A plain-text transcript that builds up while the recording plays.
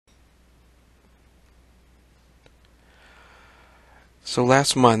So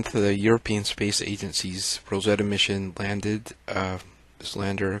last month, the European Space Agency's Rosetta mission landed this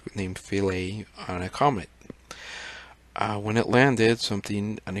lander named Philae on a comet. When it landed,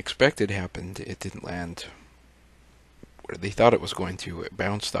 something unexpected happened. It didn't land where they thought it was going to. It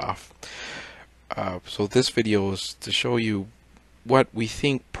bounced off. So this video is to show you what we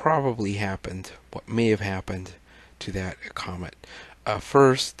think probably happened, what may have happened to that comet.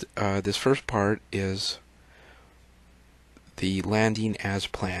 This first part is the landing as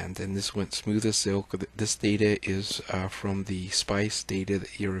planned, and this went smooth as silk. This data is from the SPICE data that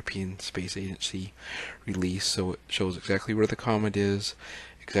the European Space Agency released, so it shows exactly where the comet is,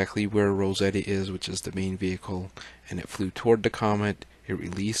 exactly where Rosetta is, which is the main vehicle, and it flew toward the comet. It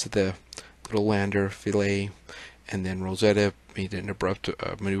released the little lander, Philae, and then Rosetta made an abrupt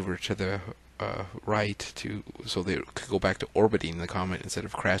maneuver to the right so they could go back to orbiting the comet instead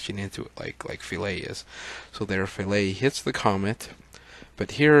of crashing into it like Philae is. So there Philae hits the comet,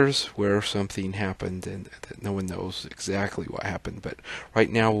 but here's where something happened, and that no one knows exactly what happened, but right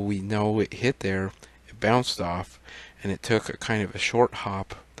now we know it hit there, it bounced off, and it took a kind of a short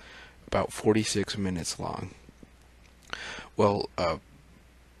hop, about 46 minutes long. Well, the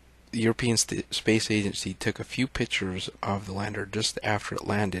European Space Agency took a few pictures of the lander just after it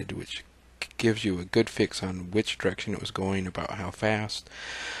landed, which gives you a good fix on which direction it was going, about how fast.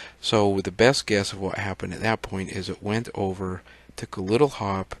 So the best guess of what happened at that point is it went over, took a little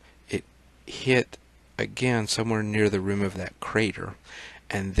hop, it hit again somewhere near the rim of that crater,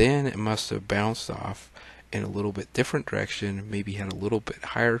 and then it must have bounced off in a little bit different direction, maybe had a little bit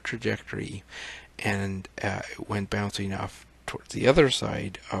higher trajectory, and it went bouncing off towards the other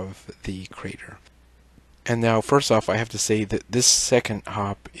side of the crater. And now, first off, I have to say that this second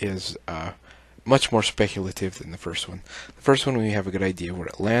hop is much more speculative than the first one. The first one, we have a good idea where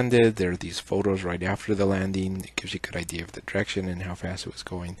it landed. There are these photos right after the landing. It gives you a good idea of the direction and how fast it was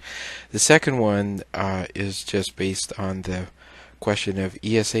going. The second one is just based on the question of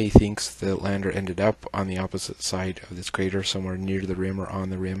ESA thinks the lander ended up on the opposite side of this crater, somewhere near the rim or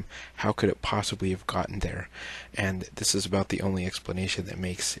on the rim. How could it possibly have gotten there? And this is about the only explanation that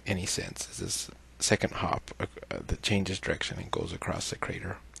makes any sense. Is this second hop that changes direction and goes across the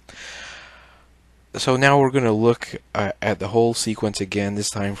crater. So now we're going to look at the whole sequence again,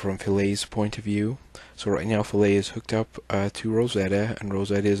 this time from Philae's point of view. So right now Philae is hooked up to Rosetta, and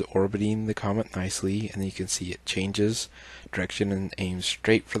Rosetta is orbiting the comet nicely, and you can see it changes direction and aims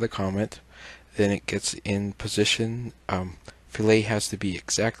straight for the comet. Then it gets in position. Philae has to be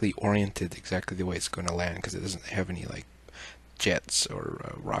exactly oriented, exactly the way it's going to land, because it doesn't have any like jets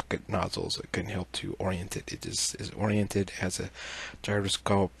or rocket nozzles that can help to orient it. It just is oriented, has a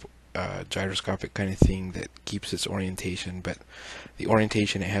gyroscopic kind of thing that keeps its orientation, but the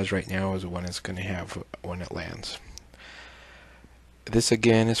orientation it has right now is the one it's going to have when it lands. This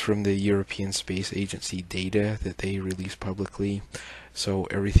again is from the European Space Agency data that they release publicly. So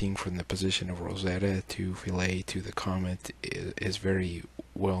everything from the position of Rosetta to Philae to the comet is very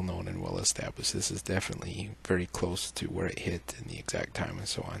well known and well established. This is definitely very close to where it hit and the exact time and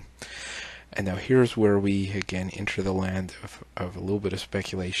so on. And now here's where we again enter the land of a little bit of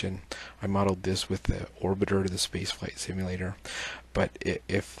speculation. I modeled this with the orbiter, the spaceflight simulator, but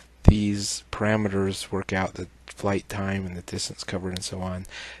if these parameters work out, the flight time and the distance covered and so on,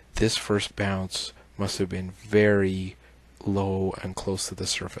 this first bounce must have been very low and close to the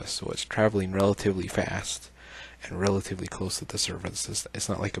surface. So it's traveling relatively fast and relatively close to the surface. It's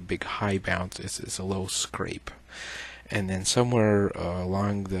not like a big high bounce, it's a low scrape. And then somewhere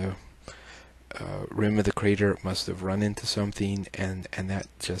along the rim of the crater it must have run into something, and that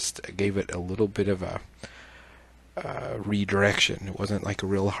just gave it a little bit of a redirection. It wasn't like a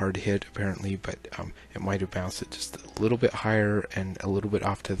real hard hit apparently, but it might have bounced it just a little bit higher and a little bit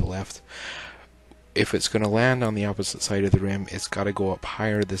off to the left. If it's going to land on the opposite side of the rim, it's got to go up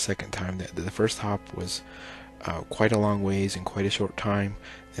higher the second time. The first hop was quite a long ways in quite a short time,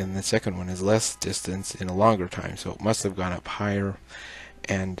 and the second one is less distance in a longer time, so it must have gone up higher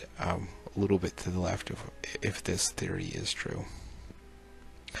and a little bit to the left if this theory is true.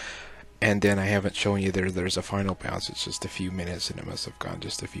 And then I haven't shown you there's a final bounce. It's just a few minutes and it must have gone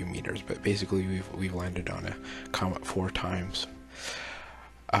just a few meters, but basically we've landed on a comet 4 times.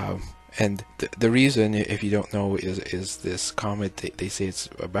 And the reason, if you don't know, is this comet, they say it's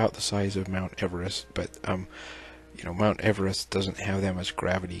about the size of Mount Everest, but you know, Mount Everest doesn't have that much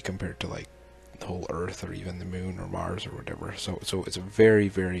gravity compared to like the whole Earth or even the Moon or Mars or whatever. So it's a very,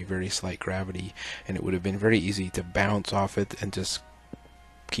 very, very slight gravity, and it would have been very easy to bounce off it and just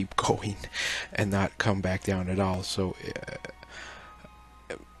keep going and not come back down at all. So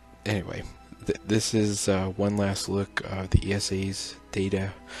anyway, This is one last look of the ESA's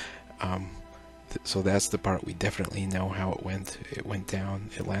data. So that's the part we definitely know how it went. It went down,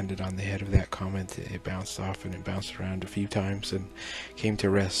 it landed on the head of that comet, it bounced off and it bounced around a few times and came to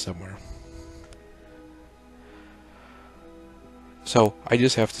rest somewhere. So I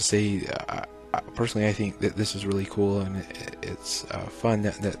just have to say, personally, I think that this is really cool, and it's fun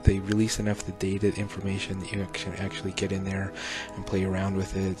that they release enough of the data information that you can actually get in there and play around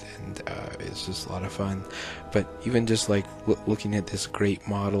with it, and it's just a lot of fun. But even just like looking at this great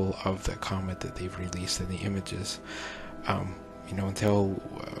model of the comet that they've released and the images, you know, until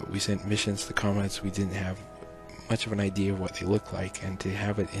we sent missions to comets, we didn't have much of an idea of what they look like, and to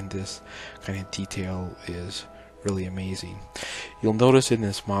have it in this kind of detail is really amazing. You'll notice in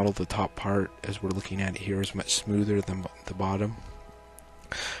this model the top part, as we're looking at it here, is much smoother than the bottom.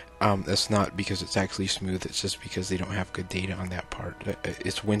 That's not because it's actually smooth, it's just because they don't have good data on that part.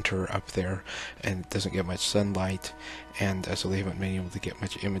 It's winter up there and it doesn't get much sunlight, and so they haven't been able to get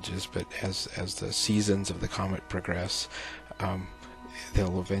much images. But as the seasons of the comet progress,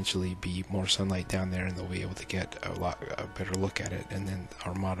 there'll eventually be more sunlight down there and they'll be able to get a better look at it, and then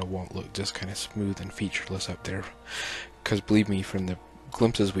our model won't look just kind of smooth and featureless up there, because believe me, from the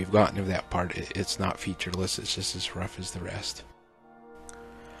glimpses we've gotten of that part, it's not featureless, it's just as rough as the rest.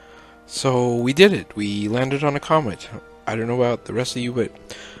 So we did it, we landed on a comet. I don't know about the rest of you, but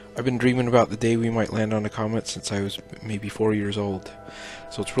I've been dreaming about the day we might land on a comet since I was maybe 4 years old.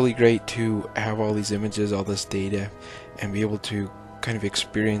 So it's really great to have all these images, all this data, and be able to kind of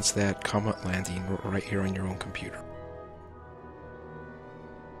experience that comet landing right here on your own computer.